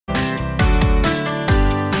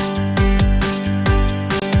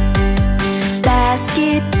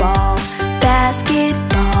basketball,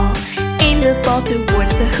 basketball. Aim the ball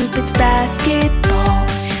towards the hoop, it's basketball.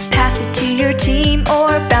 Pass it to your team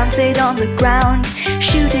or bounce it on the ground.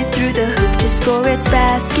 Shoot it through the hoop to score, it's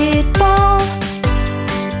basketball.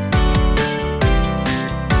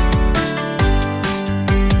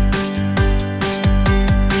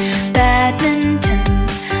 Badminton,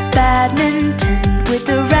 badminton. With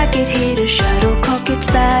a racket hit a shuttlecock, it's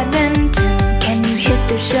badminton. Can you hit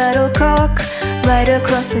the shuttlecock right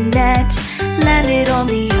across the net? Land it on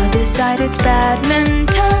the other side, it's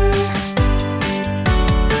badminton.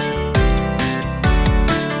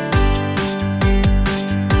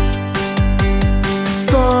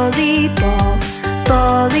 Volleyball,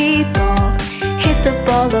 volleyball. Hit the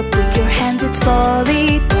ball up with your hands, it's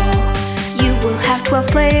volleyball. You will have 12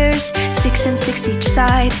 players, 6 and 6 each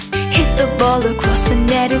side. Hit the ball across the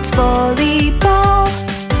net, it's volleyball.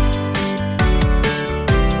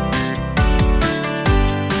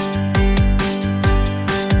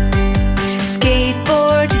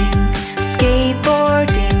 Skateboarding,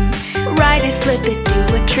 skateboarding. Ride it, flip it,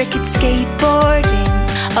 do a trick, it's skateboarding.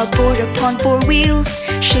 A board upon 4 wheels,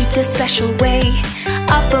 shaped a special way.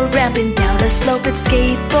 Up a ramp and down a slope, it's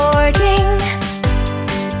skateboarding.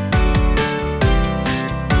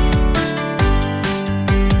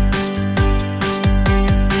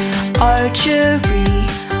 Archery,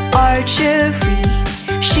 archery.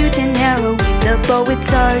 Shoot an arrow with the bow,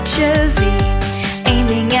 it's archery.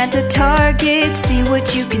 Aiming at a target, see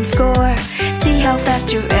what you can score. See how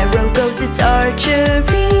fast your arrow goes, it's archery.